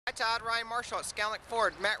Hi Todd, Ryan Marshall at Skalnek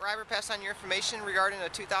Ford. Matt River passed on your information regarding a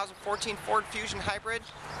 2014 Ford Fusion Hybrid.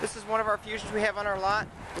 This is one of our Fusions we have on our lot.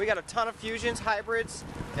 We got a ton of Fusions, hybrids,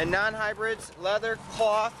 and non-hybrids, leather,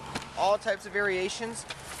 cloth, all types of variations.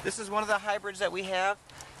 This is one of the hybrids that we have,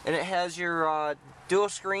 and it has your dual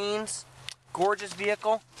screens, gorgeous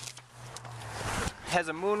vehicle, has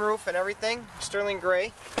a moonroof and everything, sterling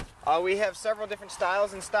gray. We have several different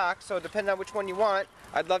styles in stock, so depending on which one you want,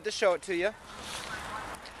 I'd love to show it to you.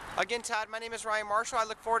 Again, Todd, my name is Ryan Marshall. I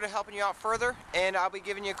look forward to helping you out further, and I'll be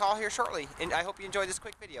giving you a call here shortly. And I hope you enjoyed this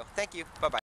quick video. Thank you. Bye-bye.